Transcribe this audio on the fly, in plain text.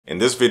In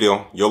this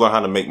video, you'll learn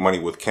how to make money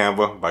with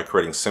Canva by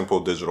creating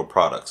simple digital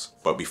products.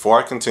 But before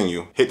I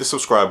continue, hit the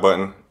subscribe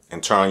button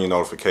and turn on your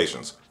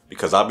notifications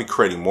because I'll be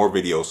creating more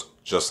videos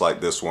just like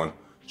this one,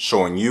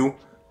 showing you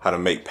how to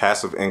make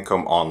passive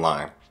income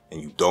online,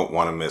 and you don't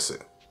want to miss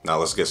it. Now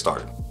let's get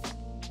started.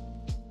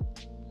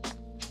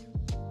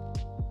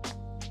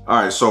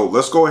 Alright, so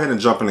let's go ahead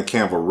and jump into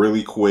Canva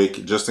really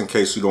quick, just in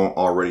case you don't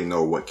already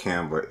know what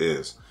Canva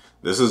is.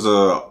 This is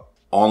a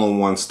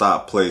all-in-one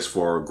stop place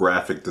for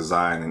graphic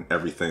design and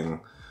everything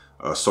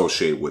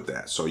associated with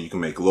that. So you can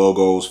make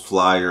logos,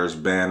 flyers,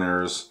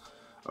 banners,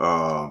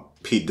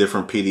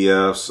 different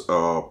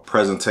PDFs,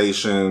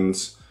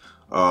 presentations,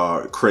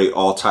 create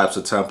all types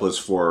of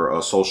templates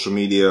for social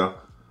media,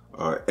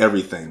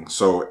 everything.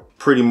 So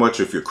pretty much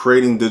if you're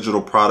creating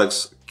digital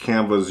products,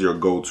 Canva is your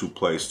go-to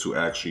place to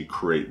actually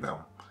create them.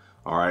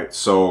 All right,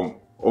 so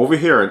over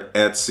here at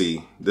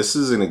Etsy, this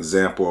is an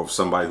example of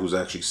somebody who's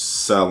actually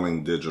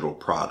selling digital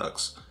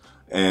products.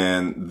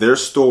 And their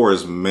store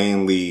is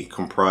mainly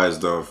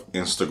comprised of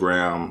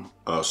Instagram,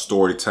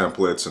 story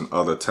templates, and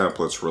other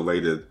templates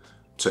related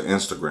to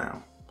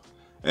Instagram.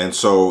 And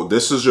so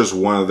this is just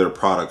one of their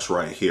products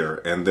right here.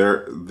 And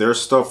their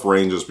stuff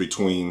ranges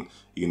between,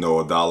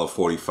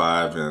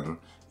 $1.45 and,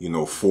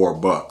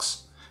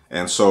 $4.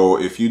 And so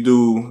if you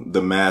do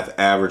the math,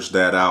 average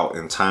that out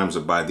and times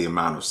it by the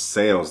amount of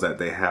sales that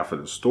they have for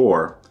the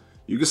store,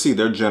 you can see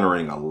they're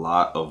generating a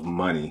lot of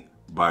money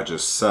by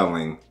just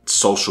selling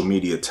social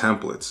media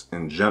templates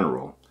in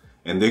general.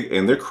 And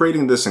they're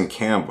creating this in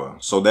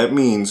Canva. So that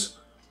means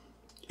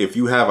if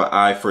you have an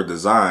eye for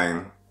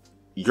design,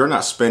 you're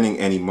not spending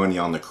any money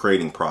on the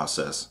creating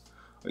process.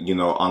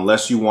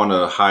 Unless you want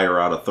to hire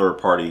out a third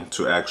party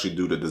to actually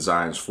do the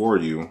designs for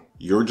you,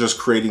 you're just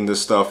creating this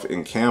stuff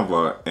in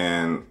Canva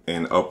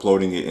and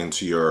uploading it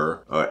into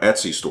your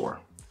Etsy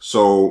store.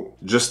 So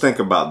just think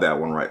about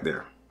that one right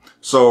there.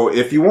 So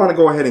if you want to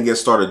go ahead and get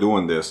started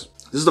doing this,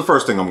 this is the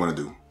first thing I'm going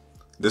to do.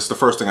 This is the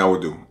first thing I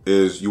would do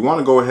is you want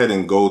to go ahead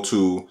and go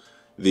to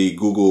the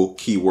Google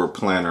Keyword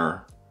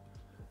Planner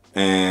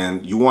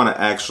and you want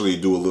to actually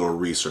do a little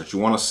research. You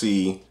want to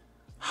see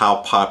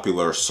how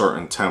popular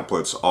certain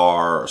templates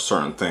are,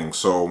 certain things.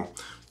 So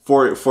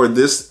for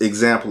this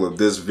example of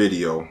this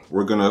video,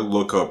 we're gonna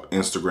look up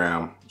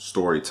Instagram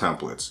story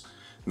templates.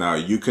 Now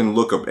you can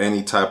look up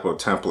any type of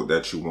template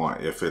that you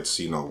want. If it's,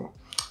 digital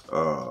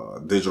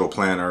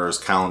planners,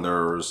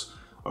 calendars,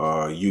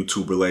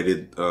 YouTube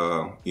related,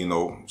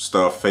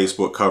 stuff,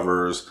 Facebook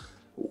covers,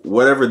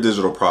 whatever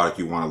digital product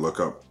you want to look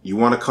up. You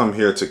want to come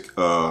here to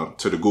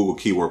the Google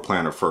Keyword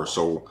Planner first.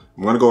 So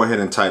I'm going to go ahead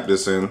and type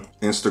this in,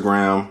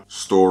 Instagram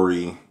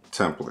story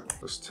template.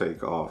 Let's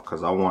take off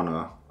because I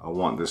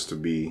want this to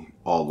be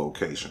all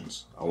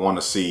locations. I want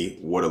to see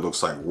what it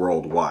looks like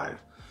worldwide.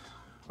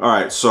 All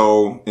right,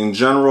 so in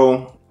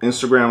general,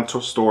 Instagram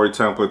story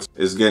templates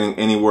is getting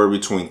anywhere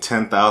between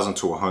 10,000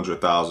 to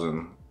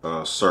 100,000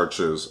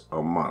 searches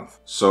a month.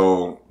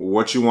 So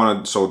what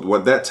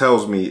that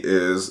tells me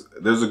is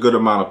there's a good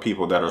amount of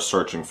people that are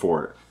searching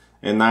for it,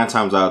 and 9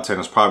 times out of 10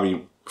 it's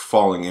probably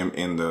falling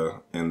in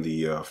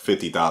the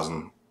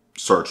 50,000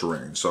 search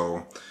range.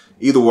 So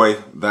either way,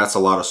 that's a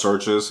lot of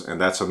searches,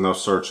 and that's enough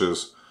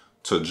searches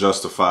to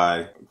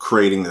justify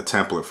creating the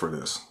template for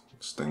this.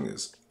 This thing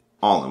is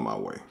all in my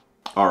way.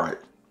 All right,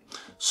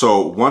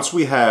 so once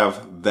we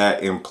have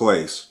that in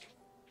place,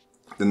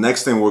 the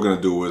next thing we're going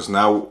to do is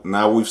now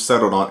we've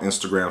settled on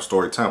Instagram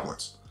story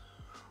templates.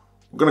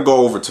 We're going to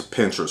go over to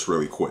Pinterest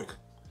really quick.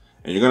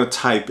 And you're going to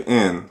type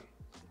in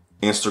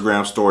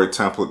Instagram story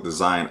template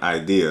design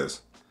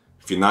ideas.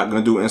 If you're not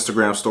going to do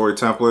Instagram story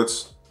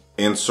templates,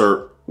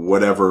 insert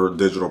whatever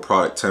digital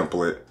product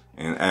template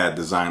and add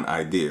design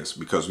ideas,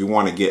 because we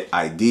want to get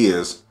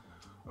ideas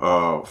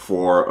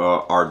for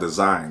our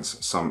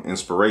designs, some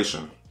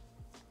inspiration.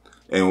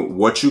 And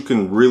what you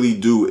can really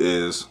do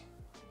is,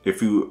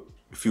 if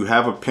you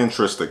have a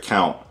Pinterest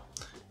account,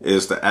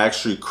 is to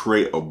actually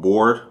create a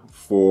board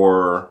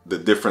for the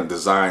different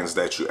designs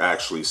that you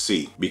actually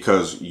see.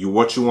 Because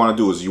what you want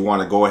to do is you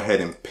want to go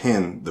ahead and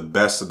pin the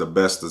best of the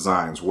best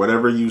designs.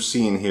 Whatever you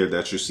see in here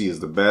that you see is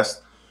the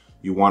best,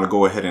 you want to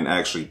go ahead and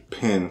actually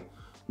pin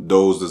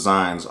those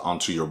designs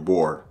onto your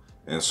board.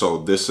 And so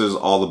this is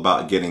all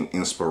about getting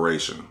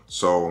inspiration.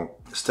 So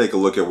let's take a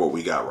look at what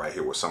we got right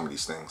here with some of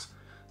these things.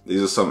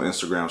 These are some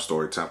Instagram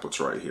story templates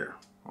right here.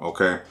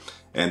 Okay.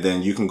 And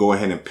then you can go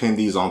ahead and pin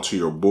these onto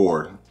your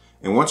board.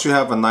 And once you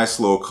have a nice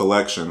little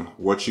collection,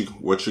 what you're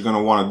going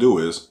to want to do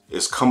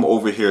is come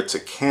over here to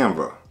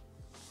Canva.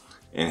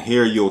 And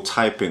here you'll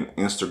type in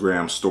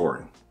Instagram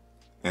story.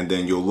 And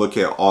then you'll look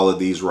at all of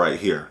these right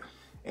here.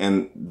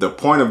 And the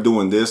point of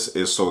doing this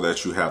is so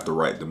that you have the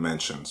right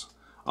dimensions.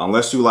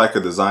 Unless you like a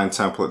design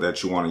template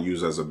that you want to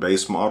use as a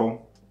base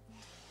model,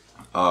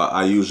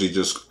 I usually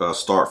just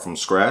start from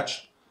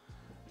scratch.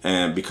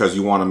 And because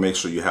you want to make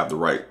sure you have the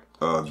right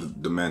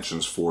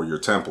dimensions for your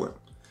template.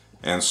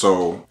 And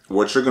so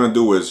what you're going to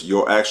do is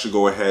you'll actually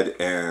go ahead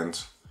and,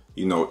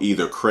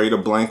 either create a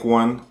blank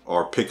one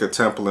or pick a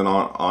template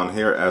on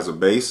here as a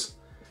base.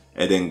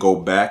 and then go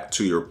back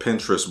to your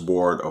Pinterest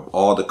board of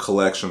all the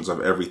collections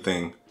of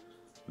everything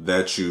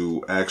that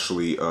you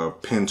actually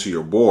pin to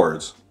your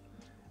boards,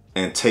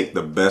 and take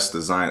the best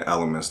design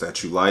elements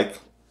that you like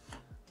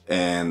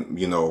and,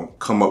 you know,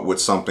 come up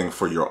with something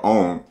for your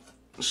own,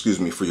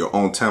 for your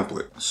own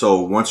template.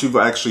 So once you've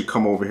actually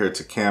come over here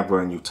to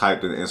Canva and you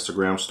typed in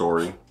Instagram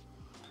story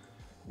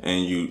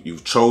and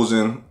you've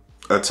chosen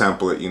a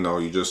template, you know,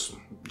 you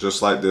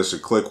just like this, you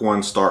click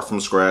one, start from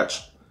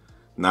scratch.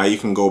 Now you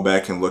can go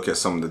back and look at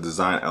some of the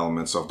design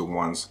elements of the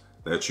ones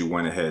that you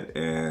went ahead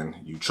and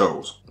you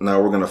chose.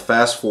 Now we're going to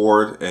fast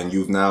forward, and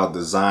you've now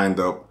designed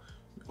up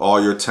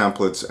all your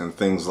templates and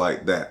things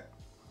like that.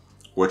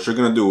 What you're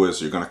going to do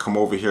is you're going to come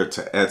over here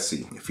to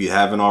Etsy. If you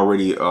haven't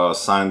already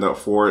signed up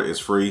for it, it's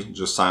free.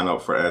 Just sign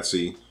up for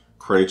Etsy,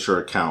 create your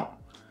account.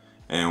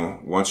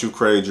 And once you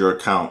create your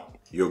account,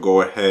 you'll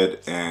go ahead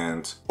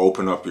and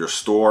open up your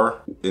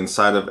store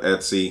inside of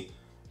Etsy,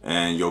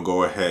 and you'll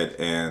go ahead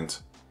and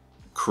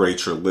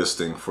create your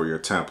listing for your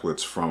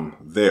templates from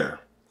there.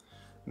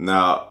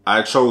 Now,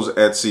 I chose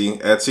Etsy.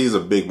 Etsy is a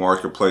big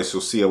marketplace.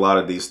 You'll see a lot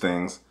of these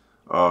things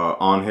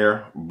on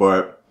here,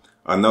 but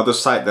another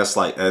site that's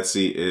like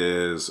Etsy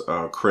is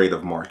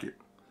Creative Market.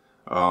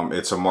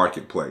 It's a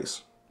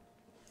marketplace.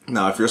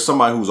 Now, if you're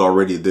somebody who's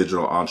already a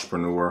digital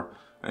entrepreneur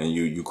and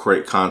you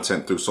create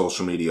content through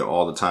social media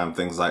all the time,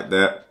 things like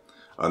that,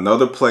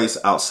 another place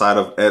outside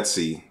of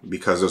Etsy,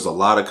 because there's a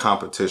lot of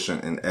competition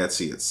in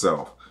Etsy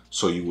itself,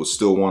 so you will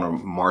still want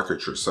to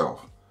market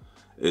yourself,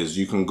 is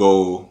you can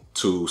go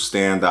to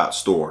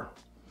stand.store.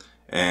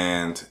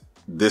 And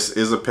this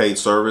is a paid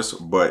service,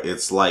 but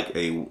it's like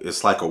a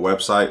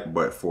website,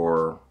 but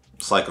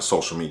it's like a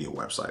social media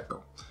website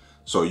though.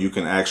 So you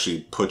can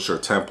actually put your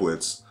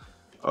templates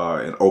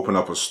and open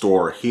up a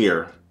store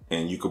here,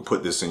 and you can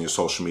put this in your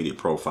social media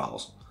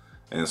profiles.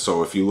 And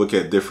so if you look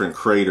at different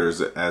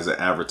creators as it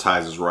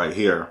advertises right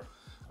here,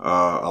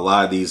 a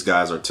lot of these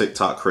guys are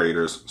TikTok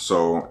creators.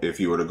 So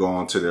if you were to go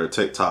onto their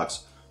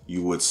TikToks,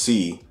 you would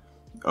see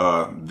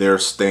their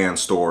stand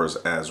stores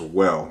as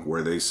well,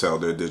 where they sell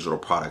their digital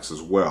products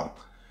as well.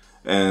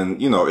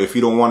 And, you know, if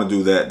you don't want to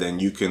do that, then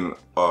you can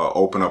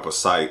open up a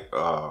site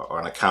or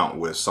an account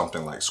with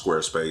something like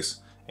Squarespace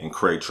and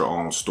create your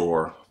own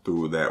store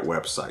through that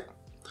website.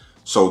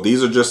 So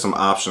these are just some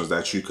options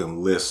that you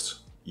can list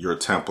your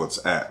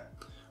templates at.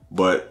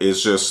 But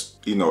it's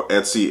just, you know,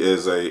 Etsy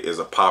is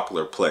a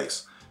popular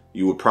place.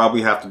 You would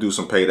probably have to do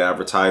some paid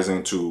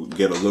advertising to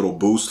get a little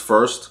boost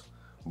first.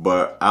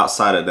 But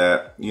outside of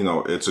that, you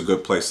know, it's a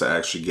good place to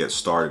actually get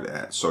started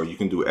at. So you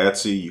can do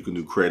Etsy, you can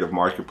do Creative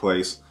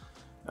Marketplace.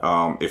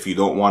 If you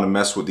don't want to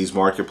mess with these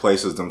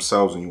marketplaces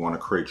themselves and you want to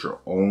create your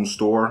own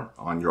store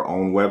on your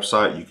own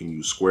website, you can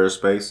use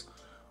Squarespace,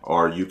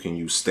 or you can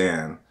use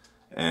Stan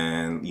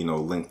and, you know,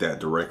 link that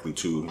directly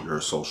to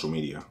your social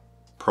media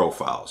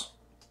profiles.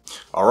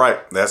 All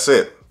right, that's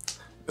it.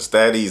 It's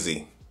that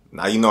easy.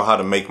 Now you know how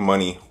to make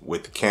money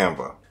with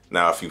Canva.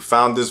 Now, if you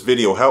found this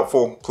video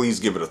helpful, please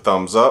give it a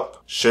thumbs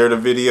up, share the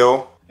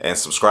video, and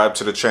subscribe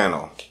to the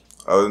channel.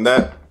 Other than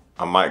that,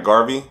 I'm Mike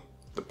Garvey,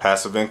 the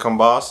Passive Income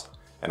Boss,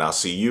 and I'll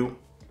see you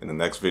in the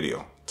next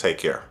video. Take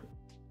care.